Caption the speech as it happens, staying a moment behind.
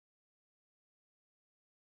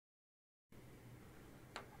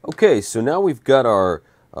Okay, so now we've got our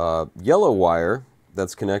yellow wire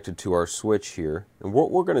that's connected to our switch here. And what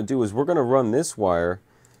we're going to do is we're going to run this wire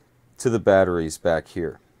to the batteries back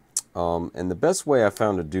here. And the best way I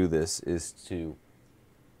found to do this is to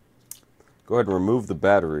go ahead and remove the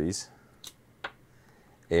batteries.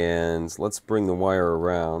 And let's bring the wire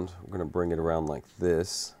around. We're going to bring it around like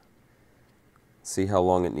this. See how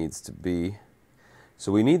long it needs to be.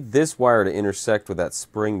 So we need this wire to intersect with that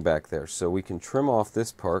spring back there. So we can trim off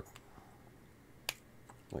this part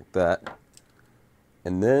like that.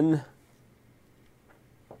 And then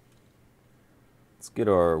let's get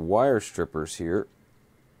our wire strippers here.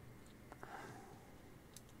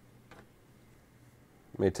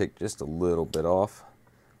 May take just a little bit off,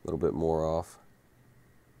 a little bit more off.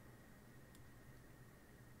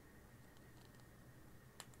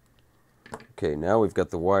 Okay, now we've got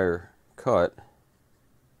the wire cut.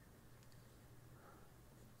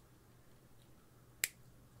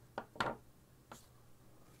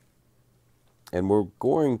 And we're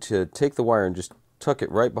going to take the wire and just tuck it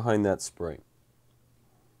right behind that spring.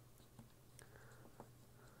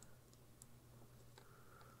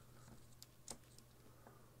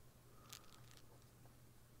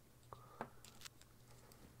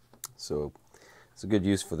 So it's a good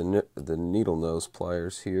use for the needle nose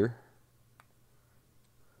pliers here.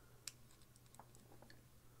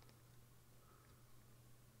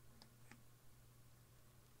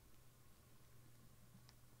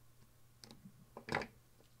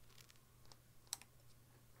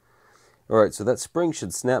 Alright, so that spring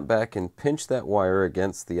should snap back and pinch that wire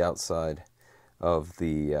against the outside of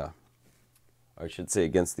the, I should say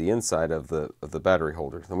against the inside of the battery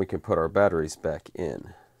holder. Then we can put our batteries back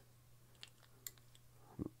in.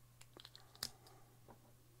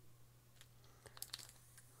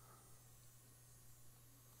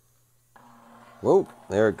 Whoa,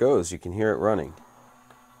 there it goes. You can hear it running.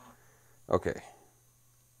 Okay.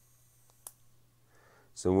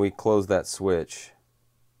 So when we close that switch,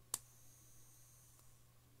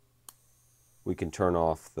 we can turn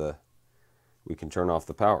off the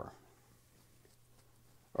power.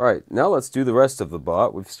 All right, now let's do the rest of the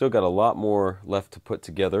bot. We've still got a lot more left to put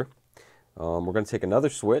together. We're going to take another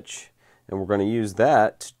switch and we're going to use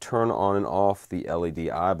that to turn on and off the LED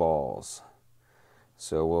eyeballs.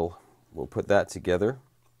 So we'll put that together.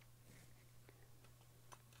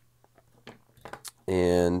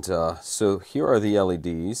 And so here are the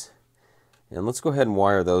LEDs, and let's go ahead and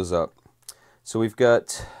wire those up. So we've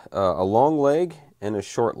got a long leg and a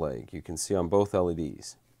short leg. You can see on both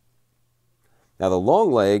LEDs. Now the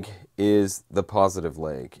long leg is the positive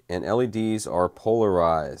leg, and LEDs are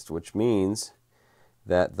polarized, which means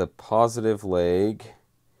that the positive leg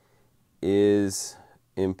is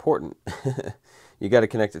important. You got to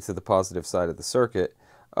connect it to the positive side of the circuit,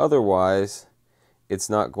 otherwise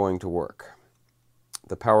it's not going to work.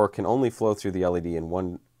 The power can only flow through the LED in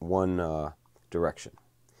one direction.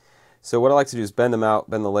 So what I like to do is bend them out,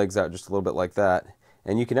 bend the legs out just a little bit like that,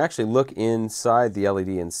 and you can actually look inside the LED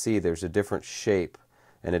and see there's a different shape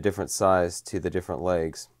and a different size to the different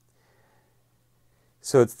legs.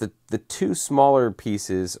 So it's the two smaller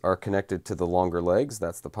pieces are connected to the longer legs.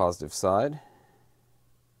 That's the positive side.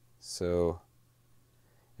 So,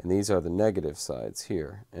 and these are the negative sides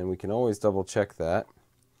here. And we can always double check that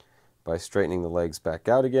by straightening the legs back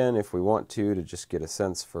out again if we want to just get a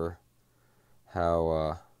sense for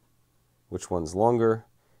how which one's longer.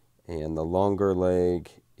 And the longer leg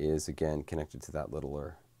is again connected to that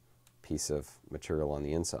littler piece of material on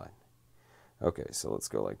the inside. Okay, so let's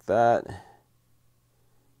go like that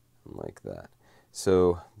and like that.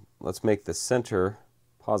 So let's make the center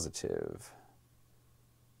positive.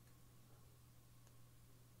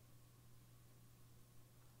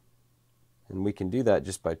 And we can do that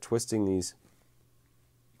just by twisting these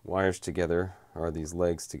wires together, or these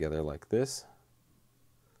legs together like this.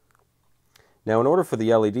 Now in order for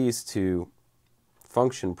the LEDs to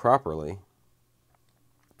function properly,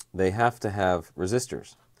 they have to have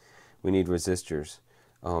resistors. We need resistors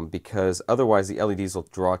because otherwise the LEDs will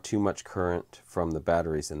draw too much current from the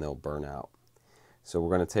batteries and they'll burn out. So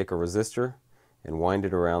we're going to take a resistor and wind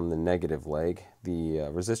it around the negative leg. The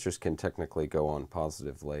resistors can technically go on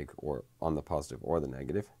positive leg or on the positive or the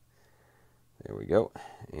negative. There we go.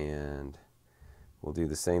 And we'll do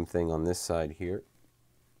the same thing on this side here.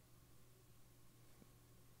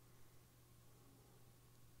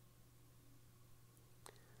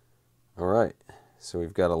 All right, so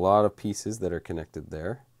we've got a lot of pieces that are connected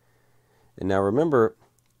there. And now remember,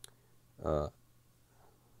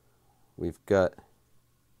 we've got,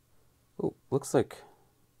 oh, looks like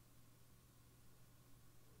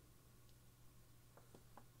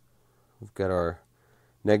we've got our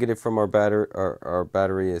Negative from our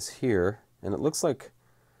battery is here, and it looks like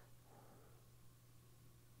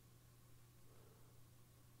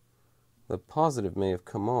the positive may have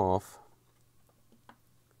come off.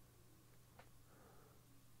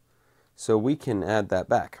 So we can add that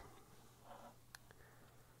back.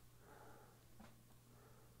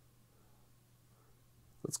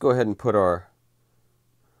 Let's go ahead and put our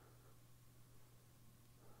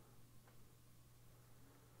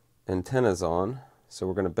antennas on. So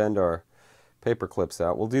we're going to bend our paper clips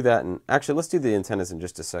out. We'll do that, and actually let's do the antennas in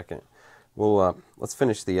just a second. Let's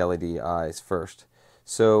finish the LED eyes first.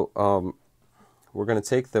 So we're going to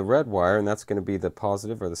take the red wire, and that's going to be the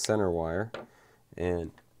positive or the center wire,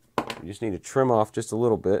 and you just need to trim off just a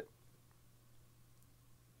little bit.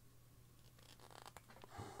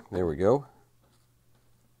 There we go.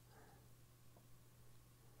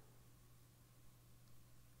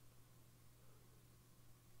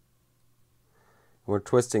 We're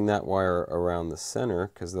twisting that wire around the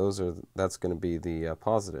center because that's going to be the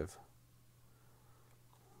positive.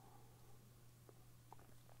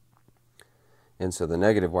 And so the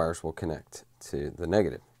negative wires will connect to the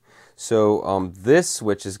negative. So this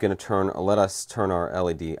switch is going to let us turn our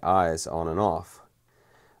LED eyes on and off.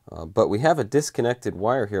 But we have a disconnected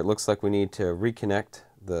wire here. It looks like we need to reconnect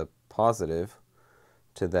the positive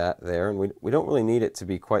to that there. And we don't really need it to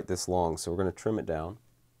be quite this long, so we're going to trim it down.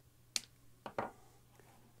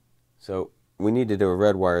 So we need to do a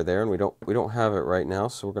red wire there, and we don't have it right now,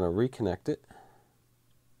 so we're going to reconnect it.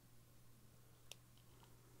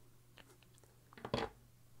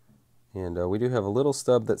 And we do have a little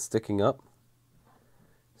stub that's sticking up,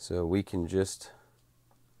 so we can just,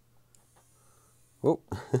 oh,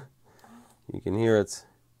 you can hear it's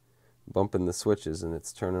bumping the switches and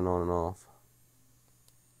it's turning on and off.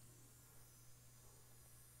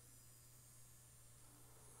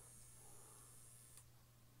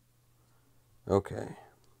 Okay.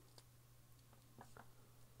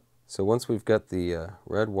 So once we've got the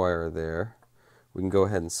red wire there, we can go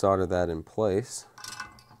ahead and solder that in place.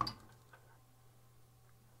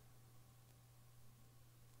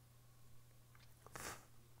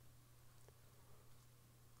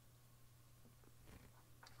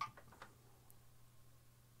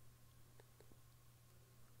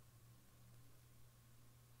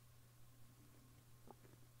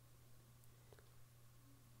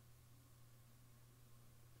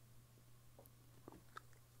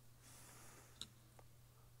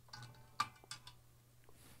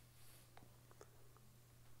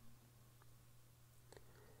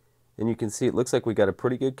 And you can see it looks like we got a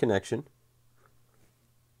pretty good connection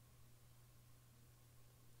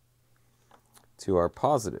to our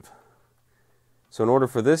positive. So in order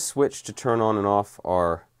for this switch to turn on and off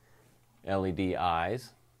our LED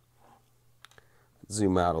eyes,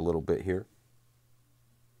 zoom out a little bit here.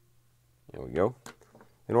 There we go.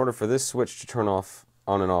 In order for this switch to turn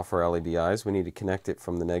on and off our LED eyes, we need to connect it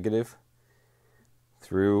from the negative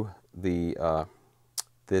through the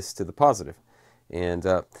this to the positive. And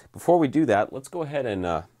before we do that, let's go ahead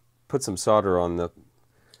and put some solder on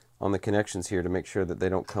the connections here to make sure that they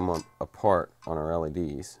don't come apart on our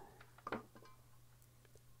LEDs.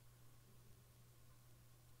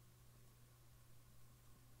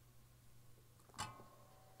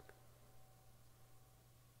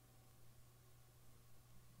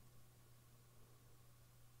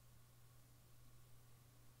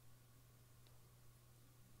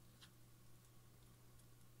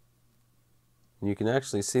 And you can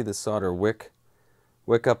actually see the solder wick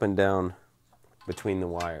up and down between the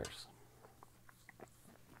wires.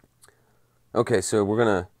 Okay, so we're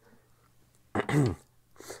gonna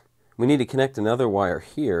we need to connect another wire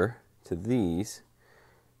here to these.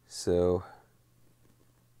 So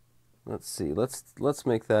let's see, let's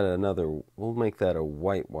make that we'll make that a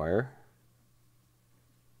white wire.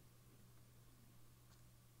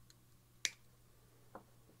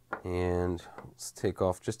 And let's take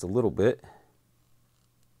off just a little bit.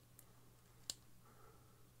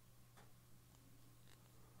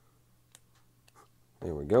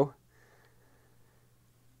 There we go.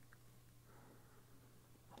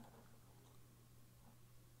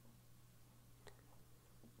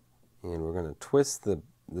 And we're going to twist the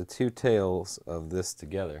two tails of this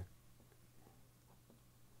together,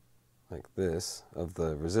 like this, of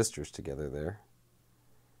the resistors together there.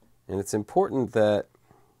 And it's important that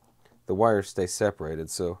the wires stay separated,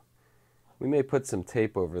 so we may put some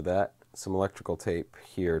tape over that, some electrical tape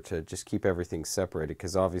here to just keep everything separated,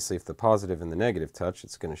 because obviously if the positive and the negative touch,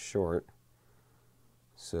 it's going to short.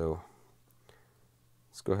 So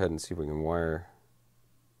let's go ahead and see if we can wire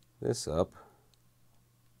this up.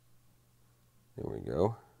 There we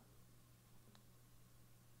go.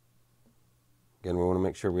 Again, we want to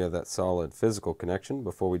make sure we have that solid physical connection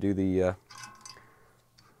before we do the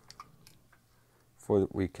before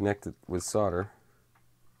we connect it with solder.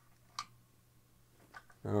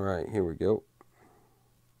 All right, here we go.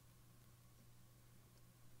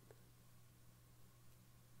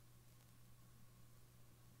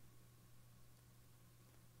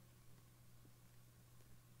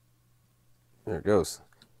 There it goes.